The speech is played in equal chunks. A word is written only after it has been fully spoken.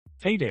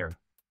Hey there,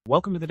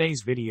 welcome to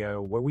today's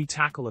video where we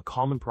tackle a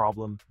common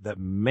problem that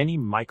many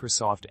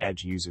Microsoft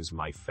Edge users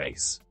might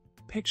face.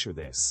 Picture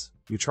this,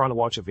 you're trying to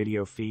watch a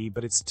video feed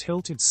but it's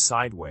tilted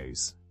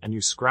sideways and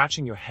you're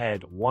scratching your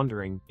head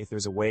wondering if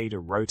there's a way to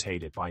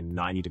rotate it by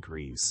 90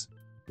 degrees.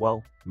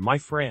 Well, my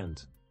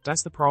friend,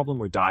 that's the problem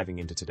we're diving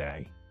into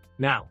today.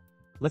 Now,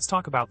 let's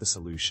talk about the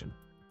solution.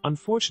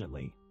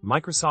 Unfortunately,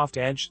 Microsoft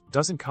Edge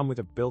doesn't come with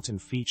a built-in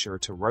feature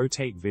to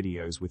rotate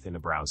videos within a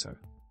browser.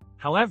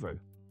 However,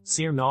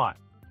 fear not,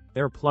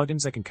 there are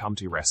plugins that can come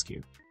to your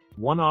rescue.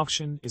 One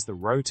option is the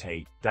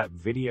Rotate That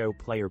Video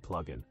Player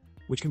plugin,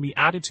 which can be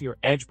added to your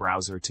Edge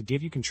browser to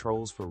give you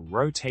controls for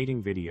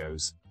rotating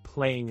videos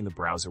playing in the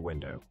browser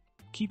window.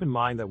 Keep in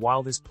mind that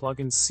while this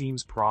plugin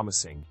seems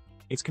promising,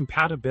 its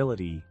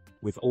compatibility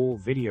with all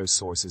video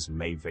sources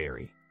may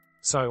vary.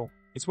 So,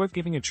 it's worth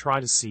giving a try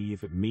to see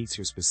if it meets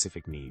your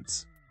specific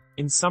needs.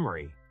 In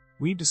summary,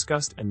 we've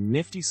discussed a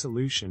nifty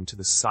solution to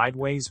the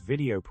sideways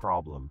video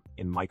problem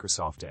in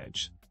Microsoft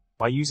Edge.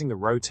 By using the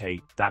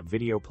Rotate That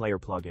Video Player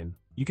plugin,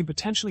 you can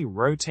potentially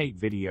rotate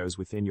videos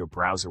within your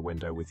browser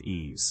window with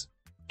ease.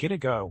 Give it a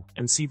go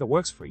and see if it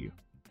works for you.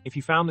 If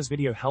you found this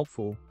video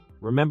helpful,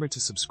 remember to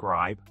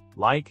subscribe,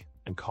 like,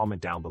 and comment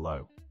down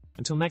below.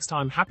 Until next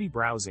time, happy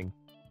browsing.